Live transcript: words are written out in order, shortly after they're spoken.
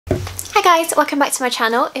guys, welcome back to my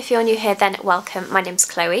channel. If you're new here, then welcome. My name's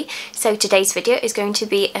Chloe. So today's video is going to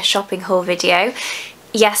be a shopping haul video.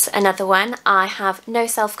 Yes, another one. I have no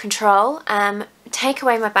self-control. Take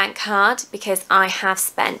away my bank card because I have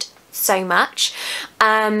spent so much.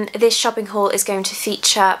 This shopping haul is going to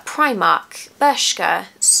feature Primark, Bershka,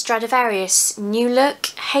 Stradivarius, New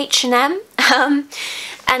Look, H&M, and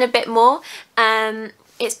a bit more.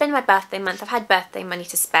 It's been my birthday month. I've had birthday money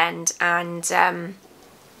to spend, and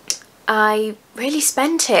I really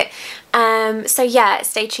spent it. So yeah,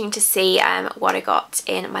 stay tuned to see what I got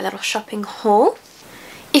in my little shopping haul.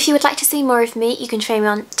 If you would like to see more of me, you can find me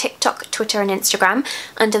on TikTok, Twitter and Instagram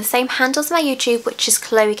under the same handle as my YouTube, which is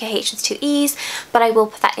Chloe KH with 2 E's, but I will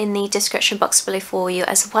put that in the description box below for you,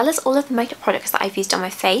 as well as all of the makeup products that I've used on my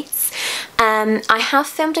face. I have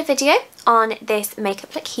filmed a video on this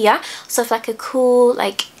makeup look here, sort of like a cool,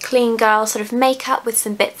 like clean girl sort of makeup with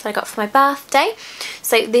some bits that I got for my birthday.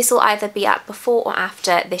 So this will either be up before or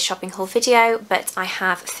after this shopping haul video, but I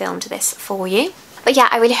have filmed this for you. But yeah,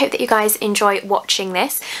 I really hope that you guys enjoy watching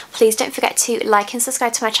this. Please don't forget to like and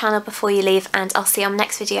subscribe to my channel before you leave, and I'll see you on my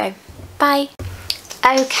next video. Bye!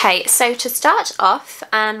 Okay, so to start off,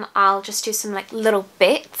 I'll just do some like little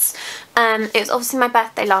bits. It was obviously my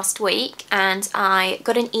birthday last week, and I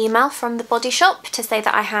got an email from the Body Shop to say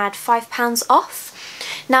that I had £5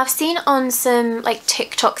 off. Now I've seen on some like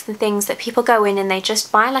TikToks and things that people go in and they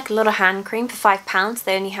just buy like a little hand cream for £5.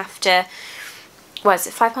 They only have to, what is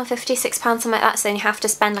it, £5.50, £6, something like that, so then you have to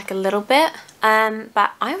spend like a little bit.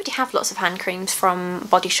 But I already have lots of hand creams from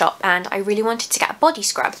Body Shop, and I really wanted to get a body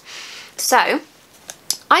scrub. So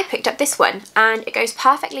I picked up this one, and it goes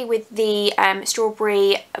perfectly with the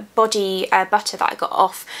strawberry body butter that I got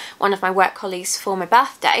off one of my work colleagues for my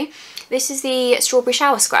birthday. This is the strawberry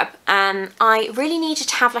shower scrub. I really needed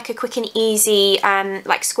to have like a quick and easy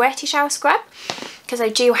like squirty shower scrub, because I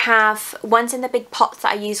do have ones in the big pots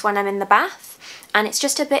that I use when I'm in the bath, and it's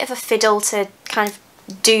just a bit of a fiddle to kind of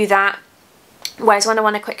do that, whereas when I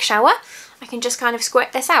want a quick shower I can just kind of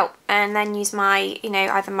squirt this out and then use my, you know,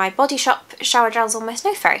 either my Body Shop shower gels or my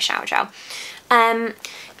Snow Fairy shower gel.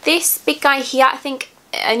 This big guy here, I think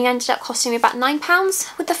it only ended up costing me about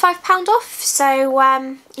 £9 with the £5 off. So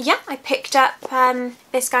yeah, I picked up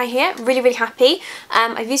this guy here. Really happy.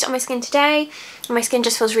 I've used it on my skin today, and my skin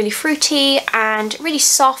just feels really fruity and really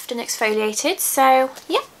soft and exfoliated. So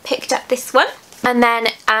yeah, picked up this one. And then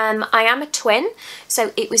I am a twin,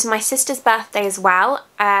 so it was my sister's birthday as well,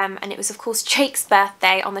 and it was of course Jake's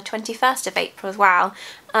birthday on the 21st of April as well.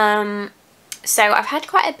 So I've had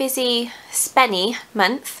quite a busy spenny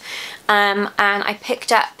month, and I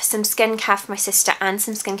picked up some skincare for my sister and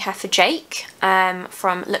some skincare for Jake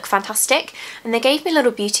from Look Fantastic, and they gave me a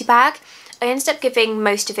little beauty bag. I ended up giving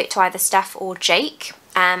most of it to either Steph or Jake,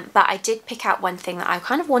 but I did pick out one thing that I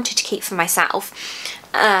kind of wanted to keep for myself.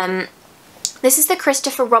 This is the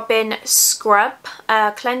Christopher Robin Scrub,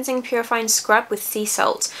 Cleansing Purifying Scrub with Sea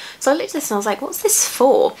Salt. So I looked at this and I was like, what's this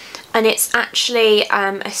for? And it's actually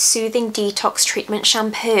a soothing detox treatment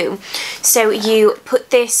shampoo. So you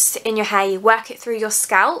put this in your hair, you work it through your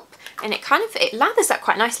scalp, and it lathers up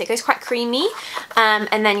quite nicely. It goes quite creamy,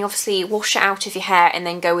 and then you obviously wash it out of your hair and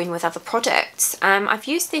then go in with other products. I've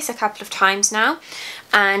used this a couple of times now,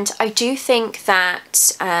 and I do think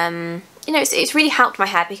that you know, it's really helped my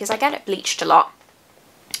hair because I get it bleached a lot,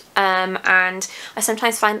 and I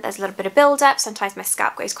sometimes find that there's a little bit of build-up. Sometimes my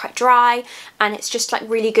scalp goes quite dry, and it's just like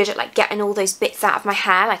really good at like getting all those bits out of my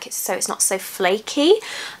hair, like it's not so flaky.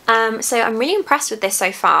 So I'm really impressed with this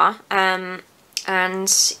so far, and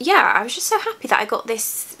yeah, I was just so happy that I got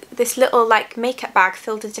this little like makeup bag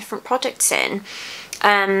filled with different products in,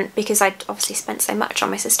 because I'd obviously spent so much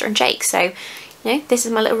on my sister and Jake. So you know, this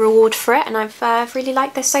is my little reward for it, and I've really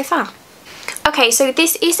liked this so far. Okay, so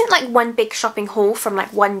this isn't like one big shopping haul from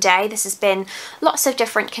like one day. This has been lots of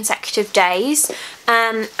different consecutive days,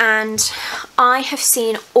 and I have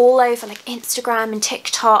seen all over like Instagram and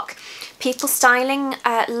TikTok people styling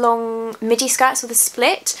long midi skirts with a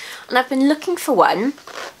split, and I've been looking for one.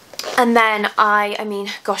 And then I mean,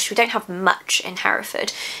 gosh, we don't have much in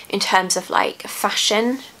Hereford in terms of like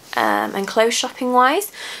fashion and clothes shopping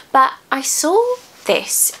wise, but I saw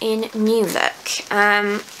this in New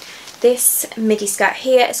Look. This midi skirt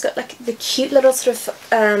here, it's got like the cute little sort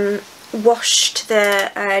of wash to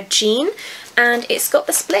the jean, and it's got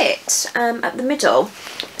the split at the middle.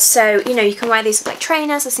 So, you know, you can wear these with like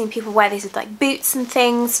trainers. I've seen people wear these with like boots and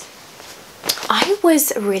things. I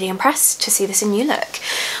was really impressed to see this in New Look.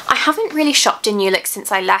 I haven't really shopped in New Look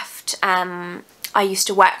since I left. I used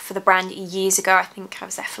to work for the brand years ago. I think I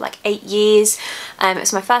was there for like 8 years. It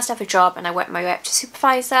was my first ever job, and I worked my way up to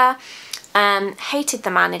supervisor. Hated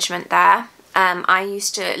the management there. I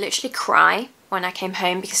used to literally cry when I came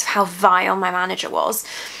home because of how vile my manager was.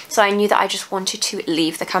 So I knew that I just wanted to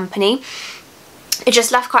leave the company. It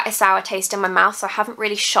just left quite a sour taste in my mouth, so I haven't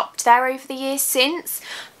really shopped there over the years since.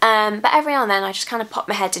 But every now and then I just kind of pop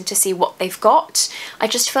my head in to see what they've got. I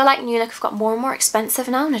just feel like New Look have got more and more expensive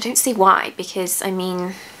now, and I don't see why, because I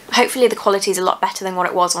mean, hopefully the quality is a lot better than what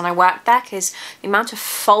it was when I worked there, because the amount of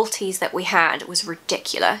faulties that we had was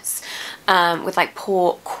ridiculous, with like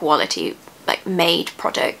poor quality like made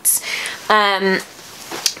products.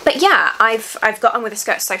 But yeah, I've got on with the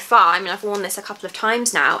skirt so far. I mean, I've worn this a couple of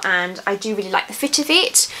times now and I do really like the fit of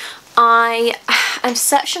it. I am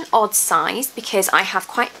such an odd size because I have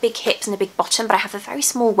quite big hips and a big bottom, but I have a very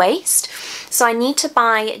small waist. So I need to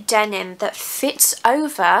buy denim that fits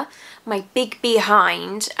over my big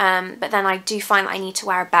behind, but then I do find that I need to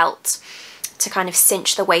wear a belt to kind of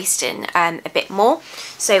cinch the waist in a bit more.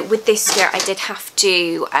 So with this skirt I did have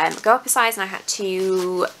to go up a size, and I had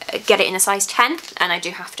to get it in a size 10, and I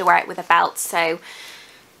do have to wear it with a belt, so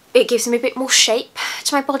it gives me a bit more shape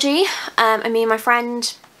to my body. I mean, my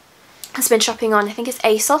friend has been shopping on, I think it's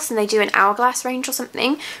ASOS, and they do an hourglass range or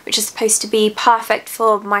something, which is supposed to be perfect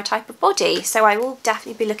for my type of body, so I will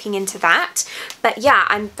definitely be looking into that. But yeah,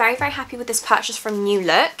 I'm very, very happy with this purchase from New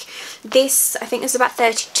Look. This, I think, was about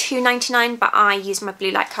 £32.99, but I used my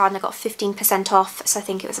blue light card and I got 15% off, so I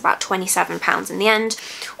think it was about £27 in the end.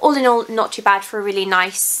 All in all, not too bad for a really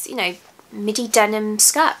nice, you know, midi denim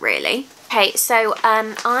skirt, really. Okay, so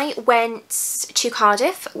I went to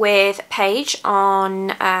Cardiff with Paige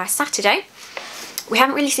on Saturday. We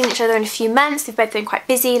haven't really seen each other in a few months. We've both been quite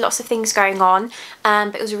busy, lots of things going on,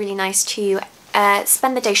 but it was really nice to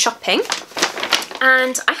spend the day shopping.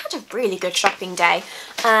 And I had a really good shopping day.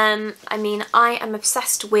 I mean, I am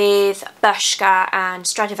obsessed with Bershka and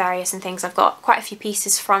Stradivarius and things. I've got quite a few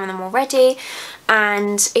pieces from them already,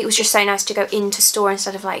 and it was just so nice to go into store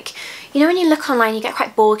instead of, like, you know, when you look online you get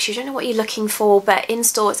quite bored because you don't know what you're looking for, but in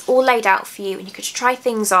store it's all laid out for you and you could try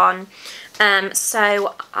things on.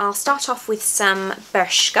 So I'll start off with some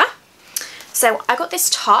Bershka. So I got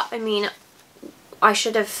this top. I mean, I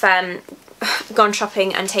should have gone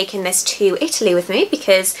shopping and taken this to Italy with me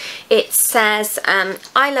because it says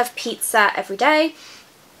I love pizza every day.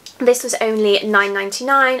 This was only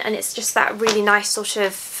 £9.99, and it's just that really nice sort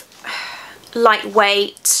of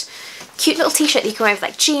lightweight, cute little t-shirt that you can wear with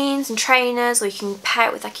like jeans and trainers, or you can pair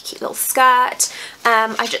it with like a cute little skirt.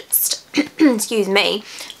 I just excuse me,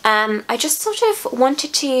 I just sort of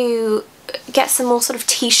wanted to get some more sort of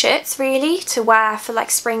t-shirts really to wear for like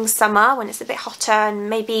spring, summer, when it's a bit hotter and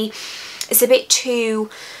maybe it's a bit too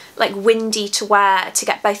like windy to wear to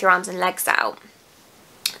get both your arms and legs out.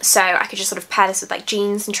 So I could just sort of pair this with like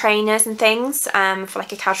jeans and trainers and things for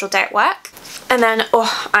like a casual day at work. And then,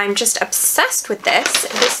 oh, I'm just obsessed with this.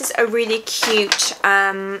 This is a really cute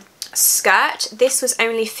skirt. This was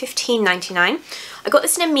only £15.99. I got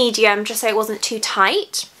this in a medium just so it wasn't too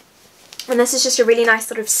tight. And this is just a really nice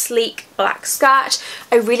sort of sleek black skirt.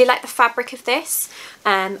 I really like the fabric of this.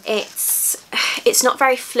 It's not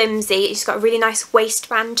very flimsy. It's got a really nice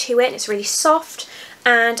waistband to it. It's really soft.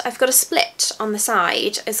 And I've got a split on the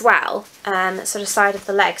side as well, sort of side of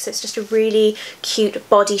the leg. So it's just a really cute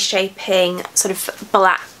body shaping sort of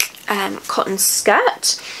black cotton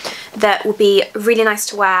skirt that will be really nice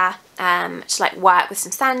to wear to like work with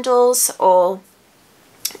some sandals, or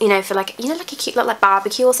you know, for like, you know, like a cute little like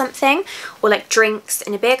barbecue or something, or like drinks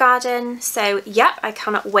in a beer garden. So yep, I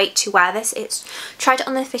cannot wait to wear this. It's tried it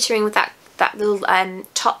on the fitting with that little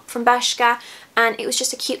top from Bershka, and it was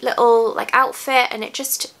just a cute little like outfit, and it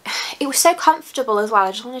was so comfortable as well.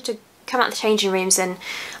 I just wanted to come out of the changing rooms and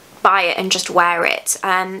buy it and just wear it.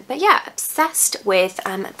 But yeah, obsessed with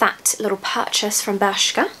that little purchase from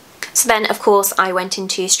Bershka. So then of course I went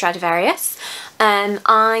into Stradivarius.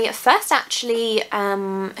 I first actually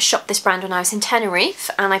shopped this brand when I was in Tenerife,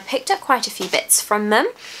 and I picked up quite a few bits from them,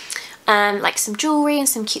 like some jewellery and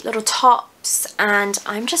some cute little tops, and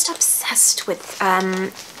I'm just obsessed with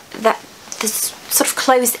this sort of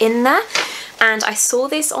clothes in there. And I saw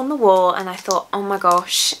this on the wall and I thought, oh my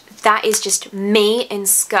gosh, that is just me in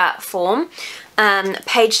skirt form.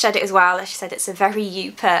 Paige said it as well. She said it's a very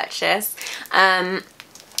you purchase.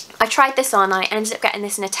 I tried this on. I ended up getting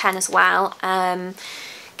this in a 10 as well,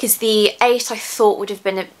 because the 8 I thought would have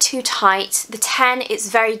been too tight. The 10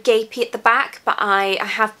 is very gapey at the back, but I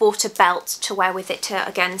have bought a belt to wear with it to,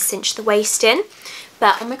 again, cinch the waist in.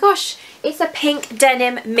 But oh my gosh, it's a pink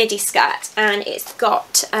denim midi skirt, and it's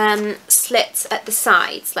got slits at the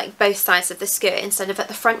sides, like both sides of the skirt instead of at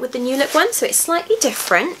the front with the new look one, so it's slightly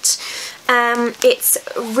different. It's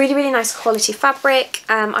really, really nice quality fabric.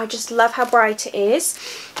 I just love how bright it is.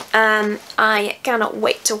 I cannot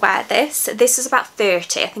wait to wear this. This is about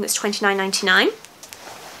 30, I think it's £29.99.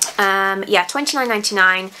 Yeah,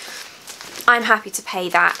 £29.99. I'm happy to pay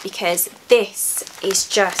that because this is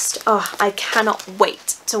just, oh, I cannot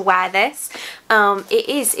wait to wear this.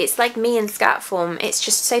 It's like me in skirt form. It's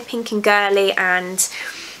just so pink and girly, and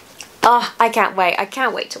oh, I can't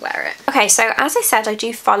wait to wear it. Okay, so as I said, I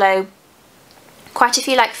do follow quite a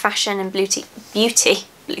few like fashion and beauty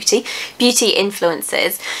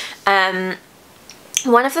influencers.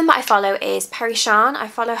 One of them that I follow is Perishan. I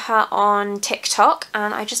follow her on TikTok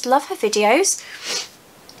and I just love her videos.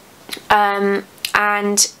 And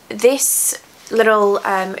this little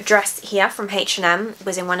dress here from H&M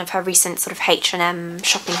was in one of her recent sort of H&M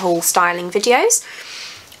shopping haul styling videos.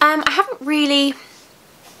 I haven't really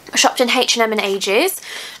shopped in H&M in ages.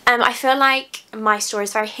 I feel like my store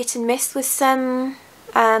is very hit and miss with some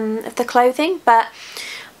of the clothing, but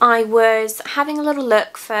I was having a little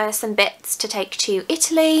look for some bits to take to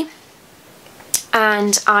Italy,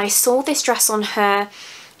 and I saw this dress on her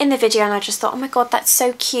in the video and I just thought, oh my god, that's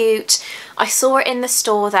so cute. I saw it in the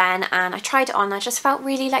store then and I tried it on. I just felt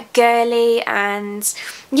really like girly, and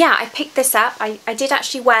yeah, I picked this up. I did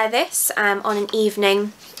actually wear this on an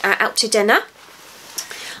evening out to dinner.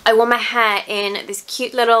 I wore my hair in this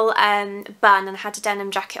cute little bun and I had a denim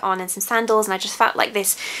jacket on and some sandals, and I just felt like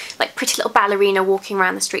this like pretty little ballerina walking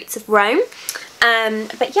around the streets of Rome.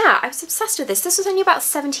 But yeah, I was obsessed with this. This was only about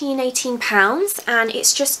 £17–18 and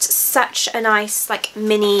it's just such a nice like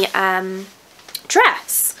mini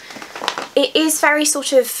dress. It is very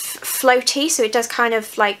sort of floaty, so it does kind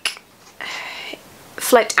of like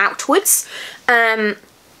float outwards.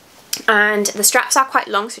 And the straps are quite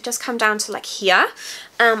long, so it does come down to like here.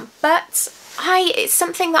 But it's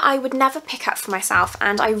something that I would never pick up for myself,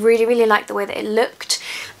 and I really, really like the way that it looked.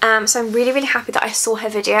 So I'm really, really happy that I saw her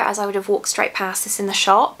video, as I would have walked straight past this in the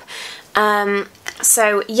shop.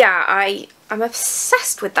 So yeah, I'm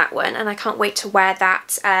obsessed with that one, and I can't wait to wear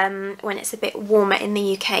that when it's a bit warmer in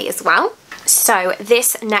the UK as well. So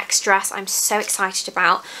this next dress I'm so excited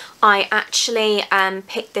about. I actually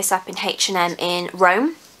picked this up in H&M in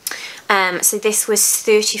Rome. So this was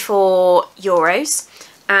 €34,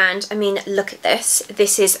 and I mean, look at this.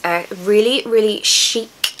 This is a really, really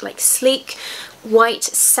chic, like sleek white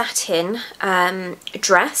satin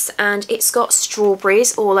dress, and it's got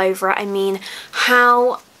strawberries all over it. I mean,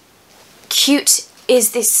 how cute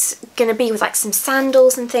is this gonna be with like some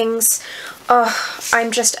sandals and things? Oh,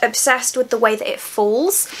 I'm just obsessed with the way that it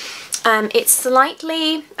falls. It's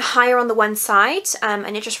slightly higher on the one side,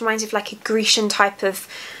 and it just reminds me of like a Grecian type of,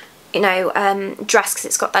 you know, dress, because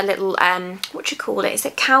it's got that little what do you call it? Is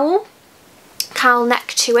it cowl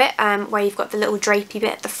neck to it, where you've got the little drapey bit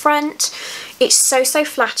at the front. It's so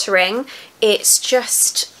flattering. It's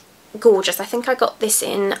just gorgeous. I think I got this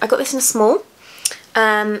in a small.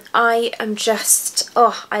 I am just,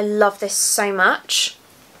 oh, I love this so much.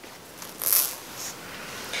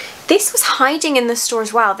 This was hiding in the store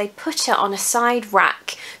as well. They put it on a side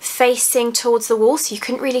rack facing towards the wall, so you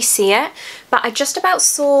couldn't really see it, but I just about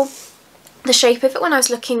saw the shape of it when I was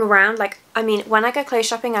looking around. Like, I mean, when I go clothes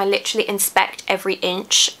shopping, I literally inspect every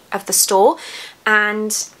inch of the store,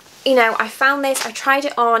 and you know, I found this, I tried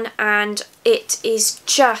it on, and it is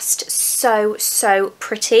just so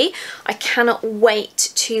pretty. I cannot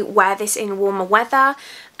wait to wear this in warmer weather.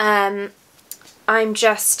 I'm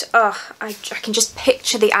just, oh, I can just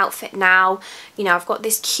picture the outfit now. You know, I've got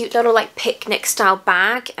this cute little like picnic style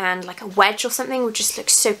bag and like a wedge or something, which just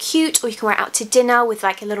looks so cute. Or you can wear it out to dinner with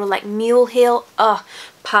like a little like mule heel. Oh,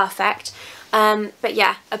 perfect. But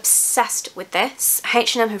yeah, obsessed with this.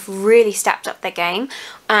 H&M have really stepped up their game,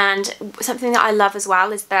 and something that I love as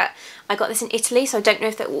well is that I got this in Italy, so I don't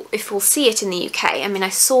know if we'll see it in the UK. I mean, I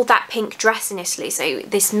saw that pink dress in Italy, so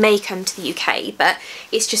this may come to the UK, but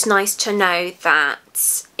it's just nice to know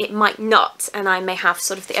that it might not, and I may have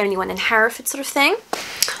sort of the only one in Hereford sort of thing.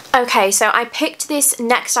 Okay, so I picked this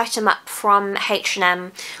next item up from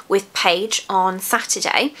H&M with Paige on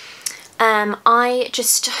Saturday. I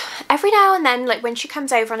just, every now and then, like when she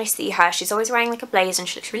comes over and I see her, she's always wearing like a blazer and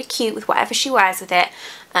she looks really cute with whatever she wears with it.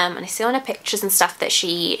 And I see on her pictures and stuff that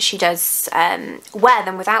she does wear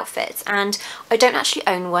them with outfits, and I don't actually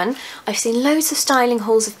own one. I've seen loads of styling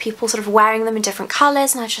hauls of people sort of wearing them in different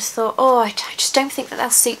colours, and I just thought, oh, I just don't think that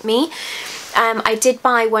they'll suit me. I did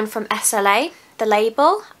buy one from SLA. the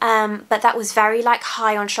label, but that was very like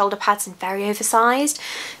high on shoulder pads and very oversized,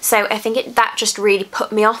 so I think that just really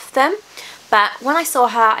put me off them. But when I saw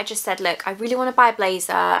her, I just said, look, I really want to buy a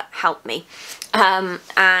blazer, help me. And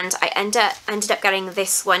I ended up getting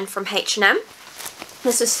this one from H&M.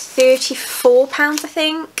 This was £34, I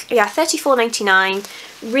think. Yeah, £34.99.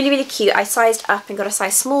 Really, really cute. I sized up and got a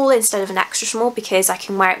size small instead of an extra small because I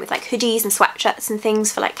can wear it with like hoodies and sweatshirts and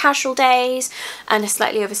things for like casual days, and a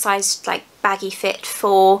slightly oversized like baggy fit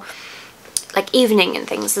for like evening and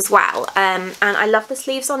things as well. And I love the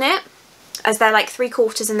sleeves on it, as they're like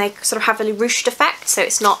 3/4 and they sort of have a ruched effect, so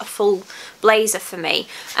it's not a full blazer for me.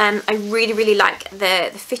 I really, really like the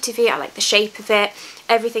fit of it. I like the shape of it,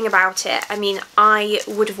 everything about it. I mean, I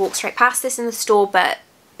would have walked straight past this in the store, but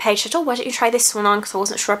Paige said, oh, why don't you try this one on, because I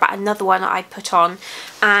wasn't sure about another one that I'd put on,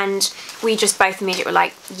 and we just both immediately were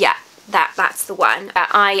like, yeah, that's the one.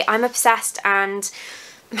 I'm obsessed, and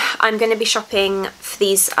I'm going to be shopping for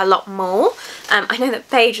these a lot more. I know that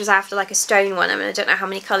Paige was after like a stone one. I mean, I don't know how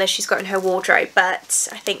many colours she's got in her wardrobe, but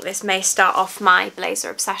I think this may start off my blazer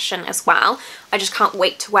obsession as well. I just can't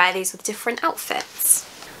wait to wear these with different outfits.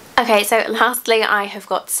 Okay, so lastly I have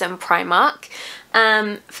got some Primark.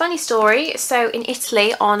 Funny story, so in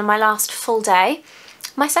Italy on my last full day,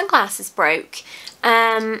 my sunglasses broke.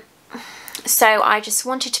 So I just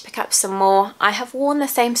wanted to pick up some more. I have worn the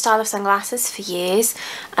same style of sunglasses for years.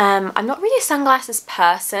 I'm not really a sunglasses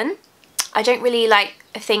person. I don't really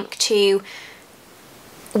think to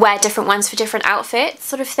wear different ones for different outfits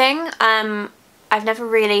sort of thing. I've never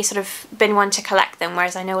really sort of been one to collect them,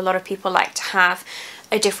 whereas I know a lot of people like to have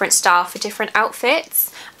a different style for different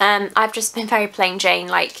outfits. I've just been very plain Jane.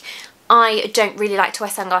 Like, I don't really like to wear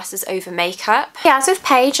sunglasses over makeup. Yeah, I was with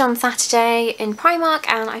Paige on Saturday in Primark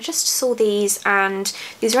and I just saw these, and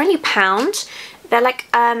these are only £1. They're like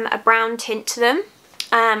a brown tint to them,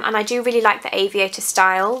 and I do really like the aviator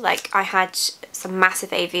style. Like, I had some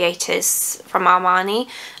massive aviators from Armani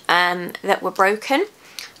that were broken.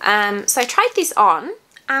 So I tried these on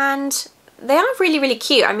and they are really, really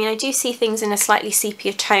cute. I mean, I do see things in a slightly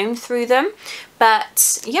sepia tone through them,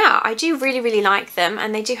 but yeah, I do really, really like them,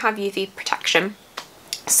 and they do have UV protection.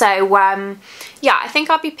 So yeah, I think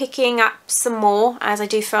I'll be picking up some more, as I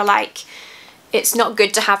do feel like it's not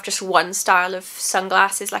good to have just one style of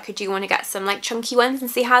sunglasses. Like, I do want to get some like chunky ones and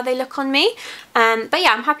see how they look on me. But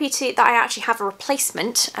yeah, I'm happy that I actually have a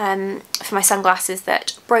replacement for my sunglasses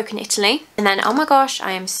that broke in Italy. And then, oh my gosh,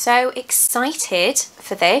 I am so excited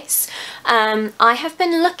for this. I have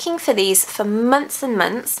been looking for these for months and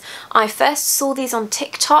months. I first saw these on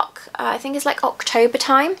TikTok, I think it's like October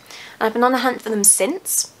time, and I've been on the hunt for them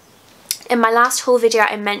since. In my last haul video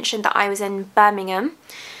I mentioned that I was in Birmingham,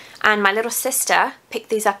 and my little sister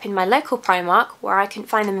picked these up in my local Primark where I couldn't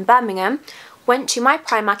find them in Birmingham. Went to my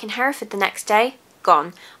Primark in Hereford the next day,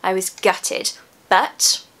 gone. I was gutted.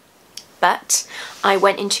 But I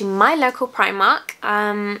went into my local Primark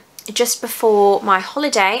just before my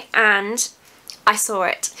holiday and I saw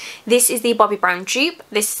it. This is the Bobbi Brown dupe.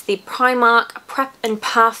 This is the Primark Prep and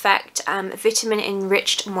Perfect Vitamin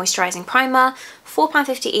Enriched Moisturising Primer.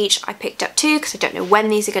 £4.50 each. I picked up 2 because I don't know when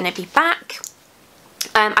these are going to be back.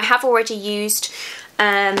 I have already used,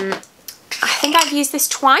 I think I've used this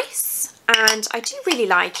twice, and I do really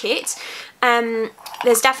like it.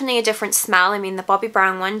 There's definitely a different smell. I mean, the Bobbi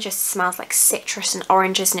Brown one just smells like citrus and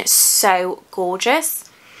oranges, and it's so gorgeous.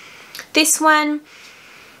 This one,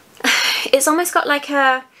 it's almost got like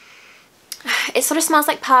it sort of smells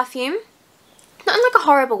like perfume. Not in like a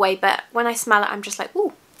horrible way, but when I smell it, I'm just like,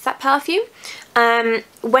 ooh, is that perfume?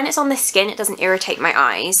 When it's on the skin, it doesn't irritate my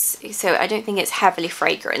eyes, so I don't think it's heavily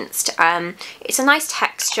fragranced. It's a nice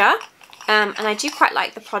texture, and I do quite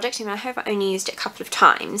like the product. I mean, I have only used it a couple of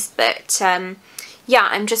times, but yeah,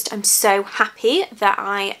 I'm so happy that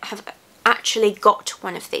I have actually got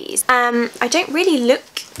one of these. I don't really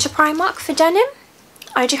look to Primark for denim.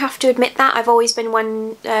 I do have to admit that. I've always been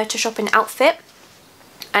one to shop in outfit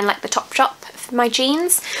and like the Topshop for my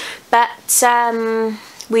jeans, but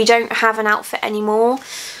we don't have an outfit anymore,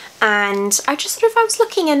 and I was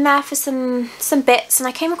looking in there for some bits, and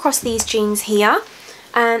I came across these jeans here.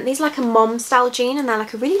 These are like a mom style jean, and they're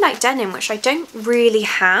like a really light denim, which I don't really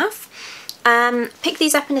have. Picked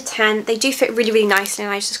these up in a 10. They do fit really, really nicely,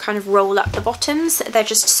 and I just kind of roll up the bottoms. They're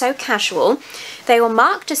just so casual. They were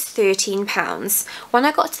marked as £13. When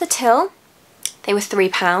I got to the till, they were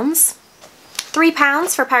 £3.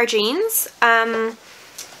 £3 for a pair of jeans.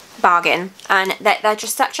 Bargain. And they're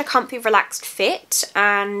just such a comfy, relaxed fit,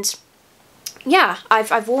 and yeah,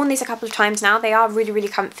 I've worn these a couple of times now. They are really, really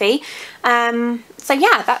comfy. So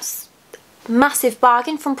yeah, that's massive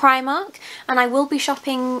bargain from Primark, and I will be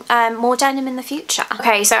shopping more denim in the future.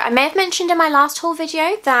 Okay, so I may have mentioned in my last haul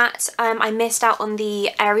video that I missed out on the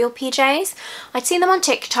Ariel PJs. I'd seen them on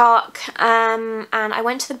TikTok, and I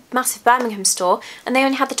went to the massive Birmingham store and they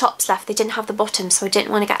only had the tops left. They didn't have the bottoms, so I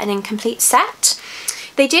didn't want to get an incomplete set.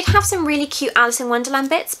 They did have some really cute Alice in Wonderland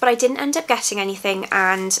bits, but I didn't end up getting anything,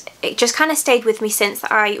 and it just kind of stayed with me since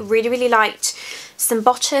that I really liked some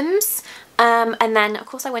bottoms. And then of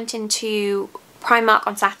course I went into Primark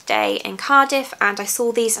on Saturday in Cardiff and I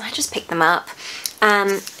saw these and I just picked them up.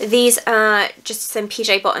 These are just some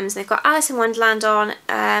PJ bottoms. They've got Alice in Wonderland on,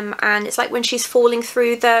 and it's like when she's falling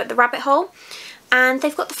through the rabbit hole, and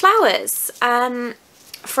they've got the flowers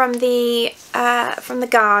from the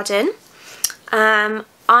garden.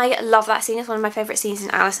 I love that scene. It's one of my favourite scenes in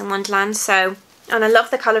Alice in Wonderland. So, and I love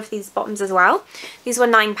the colour of these bottoms as well. These were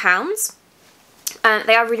 £9.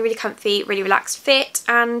 They are really comfy, really relaxed fit,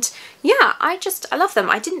 and yeah, I love them.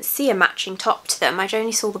 I didn't see a matching top to them, I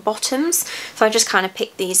only saw the bottoms, so I just kind of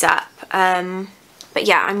picked these up. But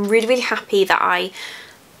yeah, I'm really happy that I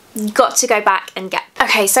got to go back and get them.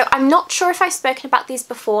 Okay, so I'm not sure if I've spoken about these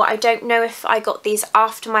before. I don't know if I got these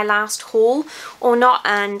after my last haul or not,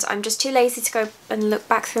 and I'm just too lazy to go and look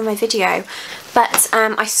back through my video. But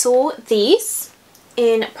I saw these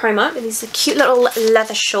in Primark. These are cute little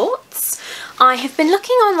leather shorts. I have been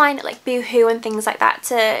looking online at like Boohoo and things like that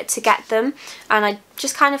to get them, and I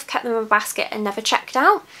just kind of kept them in a basket and never checked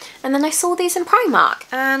out. And then I saw these in Primark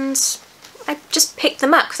and I just picked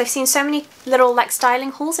them up because I've seen so many little like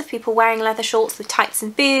styling hauls of people wearing leather shorts with tights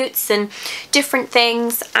and boots and different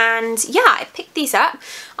things, and yeah, I picked these up.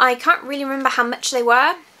 I can't really remember how much they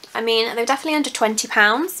were. I mean, they were definitely under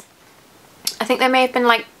 £20. I think they may have been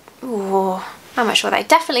like, ooh, how much were they?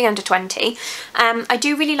 Definitely under 20. I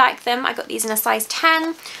do really like them. I got these in a size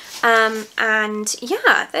 10. And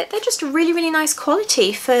yeah, they're just really nice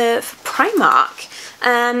quality for Primark.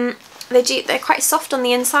 They're quite soft on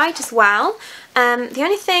the inside as well. The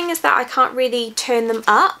only thing is that I can't really turn them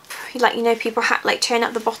up. Like, you know, people like turn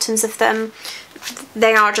up the bottoms of them.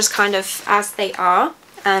 They are just kind of as they are.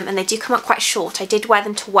 And they do come up quite short. I did wear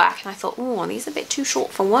them to work and I thought, oh, these are a bit too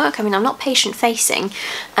short for work. I mean, I'm not patient facing,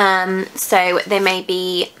 so they may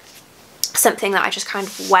be something that I just kind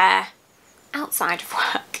of wear outside of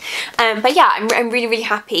work. But yeah, I'm really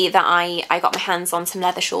happy that I got my hands on some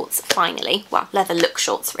leather shorts finally. Well, leather look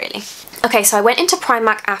shorts really. Okay, so I went into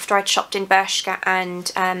Primark after I'd shopped in Bershka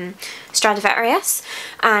and Stradivarius,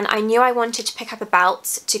 and I knew I wanted to pick up a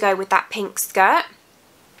belt to go with that pink skirt.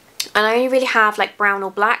 And I only really have like brown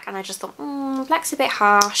or black, and I just thought, black's a bit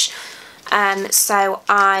harsh. So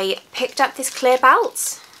I picked up this clear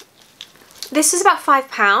belt. This was about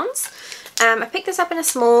 £5. I picked this up in a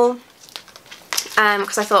small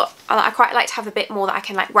because I thought I quite like to have a bit more that I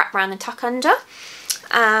can like wrap around and tuck under.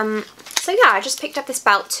 So yeah, I just picked up this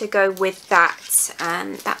belt to go with that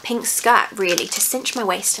that pink skirt, really, to cinch my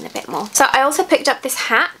waist in a bit more. So I also picked up this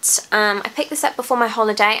hat. I picked this up before my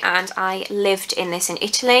holiday and I lived in this in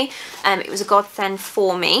Italy. It was a godsend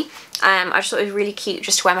for me. I just thought it was really cute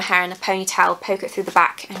just to wear my hair in a ponytail, poke it through the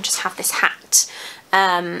back, and just have this hat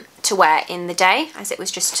to wear in the day, as it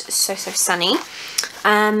was just so sunny.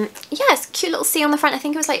 Yeah, it's a cute little C on the front. I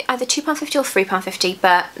think it was like either £2.50 or £3.50,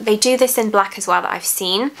 but they do this in black as well that I've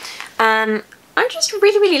seen. I just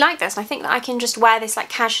really like this, and I think that I can just wear this like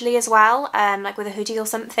casually as well, like with a hoodie or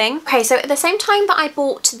something. Okay, so at the same time that I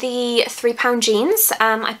bought the £3 jeans,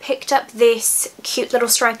 I picked up this cute little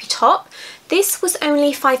stripy top. This was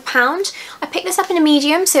only £5. I picked this up in a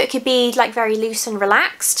medium so it could be like very loose and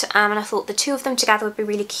relaxed, and I thought the two of them together would be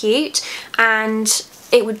really cute, and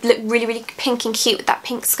it would look really pink and cute with that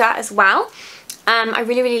pink skirt as well. I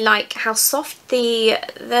really like how soft the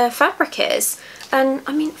fabric is, and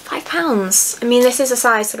I mean £5. I mean, this is a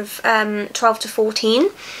size sort of 12 to 14,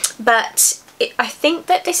 but I think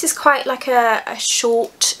that this is quite like a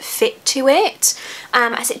short fit to it,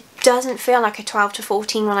 as it doesn't feel like a 12 to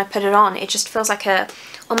 14 when I put it on. It just feels like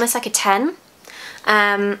almost like a 10.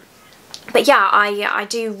 But yeah, I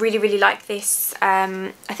do really like this.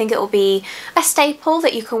 I think it will be a staple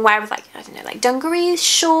that you can wear with, like, I don't know, like dungarees,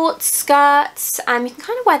 shorts, skirts. You can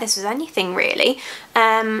kind of wear this with anything really.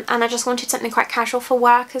 And I just wanted something quite casual for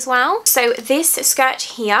work as well. So this skirt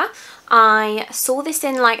here, I saw this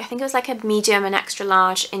in like, I think it was like a medium and extra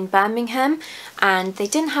large in Birmingham, and they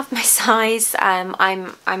didn't have my size. I'm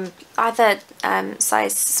either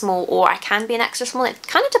size small or I can be an extra small. It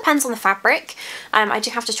kind of depends on the fabric. I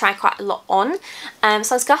do have to try quite a lot on. So I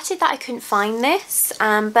was gutted that I couldn't find this,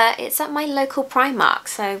 but it's at my local Primark,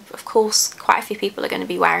 so of course quite a few people are going to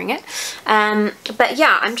be wearing it. But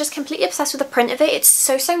yeah, I'm just completely obsessed with the print of it. It's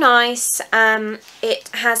so nice. It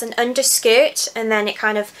has an underskirt and then it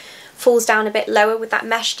kind of falls down a bit lower with that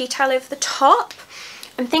mesh detail over the top.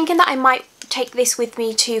 I'm thinking that I might take this with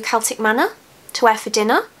me to Celtic Manor to wear for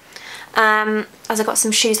dinner, as I've got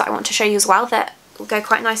some shoes that I want to show you as well that will go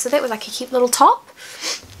quite nice with it, with like a cute little top.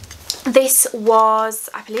 This was,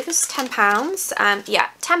 I believe this was £10. Yeah,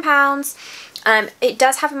 £10. It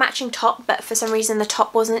does have a matching top, but for some reason the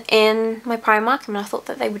top wasn't in my Primark. I mean, I thought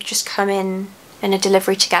that they would just come in a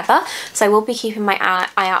delivery together, so I will be keeping my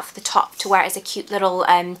eye out for the top to wear as a cute little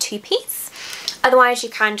two-piece. Otherwise, you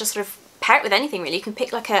can just sort of pair it with anything really. You can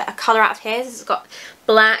pick like a colour out of here. It's got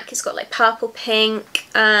black, it's got like purple, pink,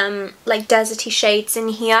 like deserty shades in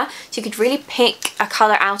here. So you could really pick a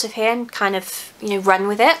colour out of here and kind of, you know, run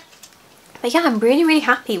with it. But yeah, I'm really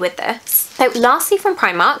happy with this. So lastly from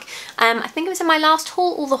Primark, I think it was in my last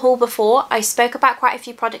haul or the haul before, I spoke about quite a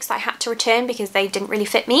few products that I had to return because they didn't really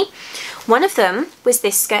fit me. One of them was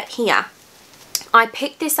this skirt here. I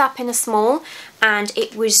picked this up in a small and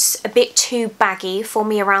it was a bit too baggy for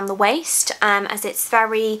me around the waist, as it's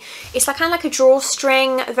like kind of like a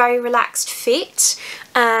drawstring, very relaxed fit.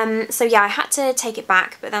 So yeah, I had to take it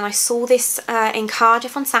back, but then I saw this in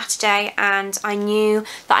Cardiff on Saturday and I knew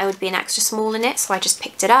that I would be an extra small in it, so I just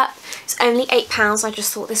picked it up. It's only £8. I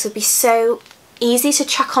just thought this would be so easy to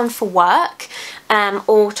chuck on for work,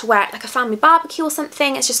 or to wear at like a family barbecue or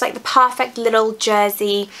something. It's just like the perfect little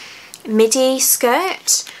jersey midi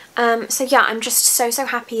skirt. So yeah, I'm just so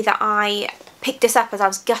happy that I picked this up, as I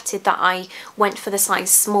was gutted that I went for the size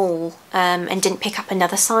small and didn't pick up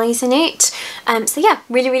another size in it. So yeah,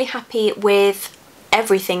 really happy with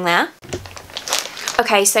everything there.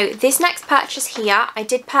 Okay, so this next purchase here, I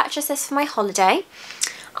did purchase this for my holiday.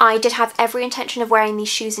 I did have every intention of wearing these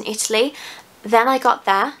shoes in Italy. Then I got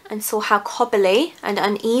there and saw how cobbly and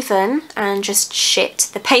uneven and just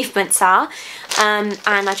shit the pavements are, and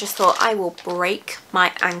I just thought I will break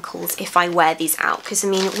my ankles if I wear these out, because I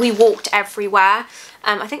mean, we walked everywhere.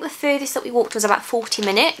 I think the furthest that we walked was about 40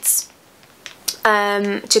 minutes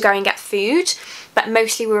to go and get food, but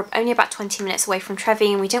mostly we were only about 20 minutes away from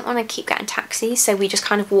Trevi and we didn't want to keep getting taxis, so we just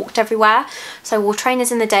kind of walked everywhere. So I wore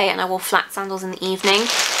trainers in the day and I wore flat sandals in the evening.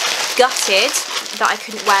 Gutted that I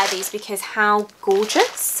couldn't wear these, because how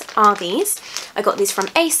gorgeous are these? I got these from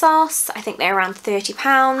ASOS. I think they're around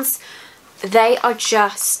 £30. They are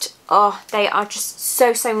just, oh, they are just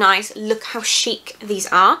so nice. Look how chic these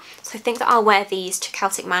are. So I think that I'll wear these to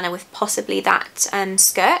Celtic Manor with possibly that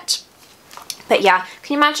skirt. But yeah,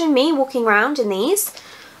 can you imagine me walking around in these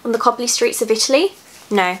on the cobbly streets of Italy?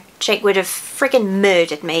 No, Jake would have friggin'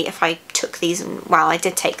 murdered me if I took these, and well, I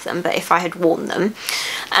did take them, but if I had worn them.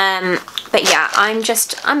 But yeah,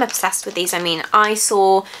 I'm obsessed with these. I mean, I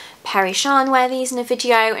saw Perry Shan wear these in a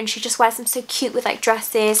video and she just wears them so cute with like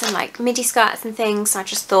dresses and like midi skirts and things. So I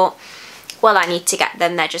just thought, well, I need to get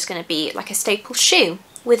them. They're just going to be like a staple shoe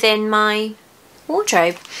within my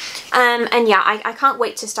wardrobe. And yeah, I can't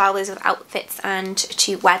wait to style those with outfits and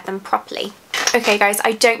to wear them properly. Okay guys,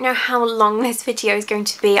 I don't know how long this video is going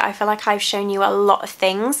to be. I feel like I've shown you a lot of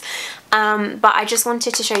things, but I just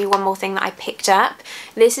wanted to show you one more thing that I picked up.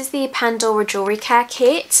 This is the Pandora Jewellery Care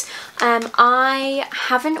Kit. I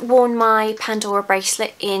haven't worn my Pandora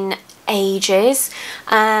bracelet in ages,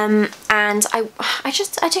 and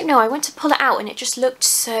I don't know, I went to pull it out and it just looked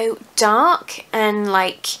so dark and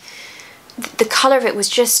like the colour of it was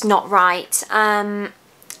just not right.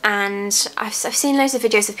 And I've seen loads of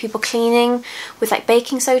videos of people cleaning with like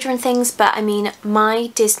baking soda and things, but I mean, my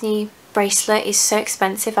Disney bracelet is so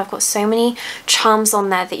expensive. I've got so many charms on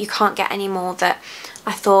there that you can't get anymore, that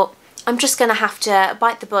I thought I'm just gonna have to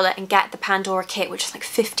bite the bullet and get the Pandora kit, which is like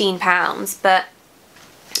 £15, but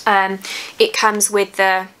it comes with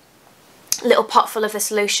the little pot full of the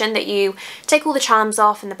solution that you take all the charms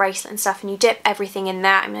off and the bracelet and stuff, and you dip everything in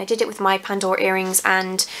there. I mean, I did it with my Pandora earrings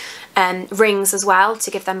and rings as well to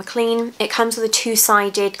give them a clean. It comes with a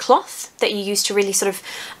two-sided cloth that you use to really sort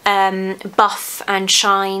of buff and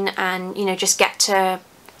shine and, you know, just get to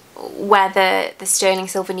where the sterling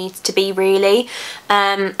silver needs to be really.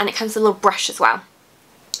 And it comes with a little brush as well.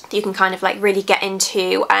 You can kind of like really get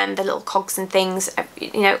into the little cogs and things,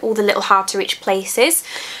 you know, all the little hard to reach places.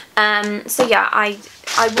 So yeah, I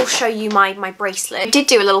will show you my bracelet. I did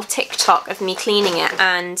do a little TikTok of me cleaning it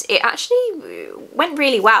and it actually went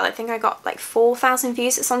really well. I think I got like 4,000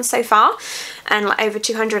 views it's on so far and like over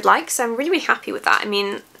 200 likes, so I'm really happy with that. I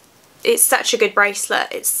mean, it's such a good bracelet.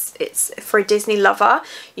 It's for a Disney lover.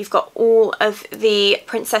 You've got all of the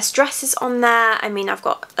princess dresses on there. I mean, I've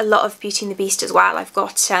got a lot of Beauty and the Beast as well. I've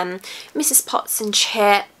got Mrs. Potts and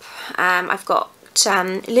Chip. I've got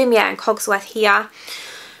got Lumiere and Cogsworth here.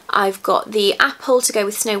 I've got the apple to go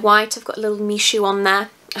with Snow White. I've got a little Michu on there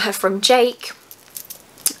from Jake.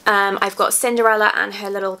 I've got Cinderella and her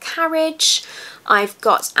little carriage. I've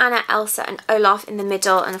got Anna, Elsa and Olaf in the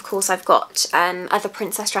middle, and of course I've got other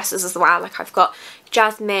princess dresses as well. Like I've got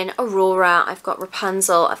Jasmine, Aurora, I've got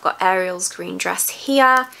Rapunzel, I've got Ariel's green dress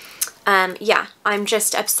here. Yeah, I'm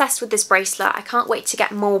just obsessed with this bracelet. I can't wait to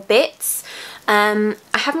get more bits. I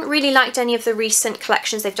haven't really liked any of the recent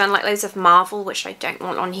collections they've done, like loads of Marvel, which I don't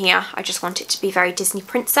want on here. I just want it to be very Disney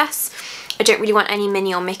princess. I don't really want any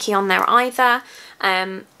Minnie or Mickey on there either.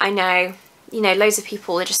 I know, you know, loads of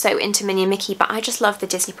people are just so into Minnie and Mickey, but I just love the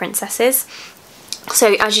Disney princesses.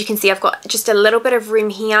 So as you can see, I've got just a little bit of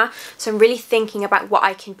room here, so I'm really thinking about what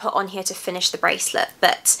I can put on here to finish the bracelet.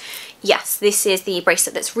 But yes, this is the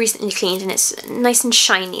bracelet that's recently cleaned and it's nice and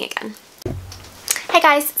shiny again. Hey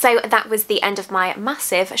guys, so that was the end of my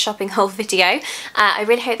massive shopping haul video. I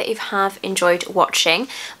really hope that you have enjoyed watching.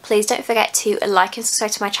 Please don't forget to like and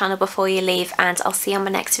subscribe to my channel before you leave, and I'll see you on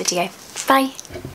my next video. Bye!